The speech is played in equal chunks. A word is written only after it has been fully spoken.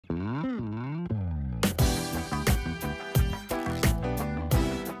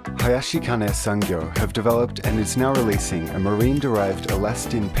Hayashikane Sangyo have developed and is now releasing a marine-derived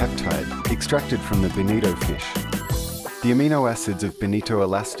elastin peptide extracted from the bonito fish. The amino acids of Bonito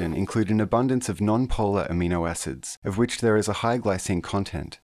Elastin include an abundance of nonpolar amino acids, of which there is a high glycine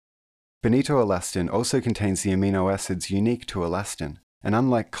content. Bonito Elastin also contains the amino acids unique to elastin, and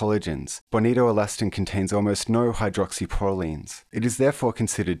unlike collagens, Bonito Elastin contains almost no hydroxyprolines. It is therefore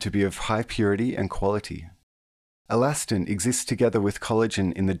considered to be of high purity and quality. Elastin exists together with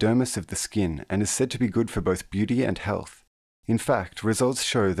collagen in the dermis of the skin and is said to be good for both beauty and health. In fact, results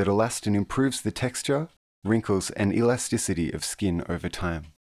show that elastin improves the texture, wrinkles, and elasticity of skin over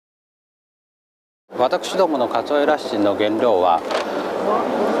time. 私どものカツオエラスチンの原料は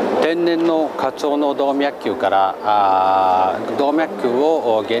天然のカツオの動脈球から動脈球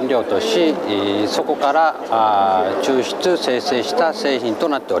を原料としそこから抽出生成した製品と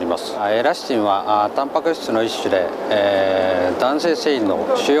なっております。エラスチンはタンパク質の一種で弾性繊維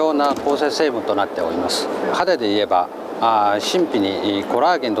の主要な構成成分となっております。肌で言えば真皮にコ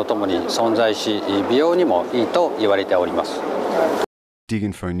ラーゲンとともに存在し美容にもいいと言われております。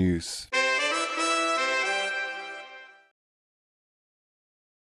Diginfo News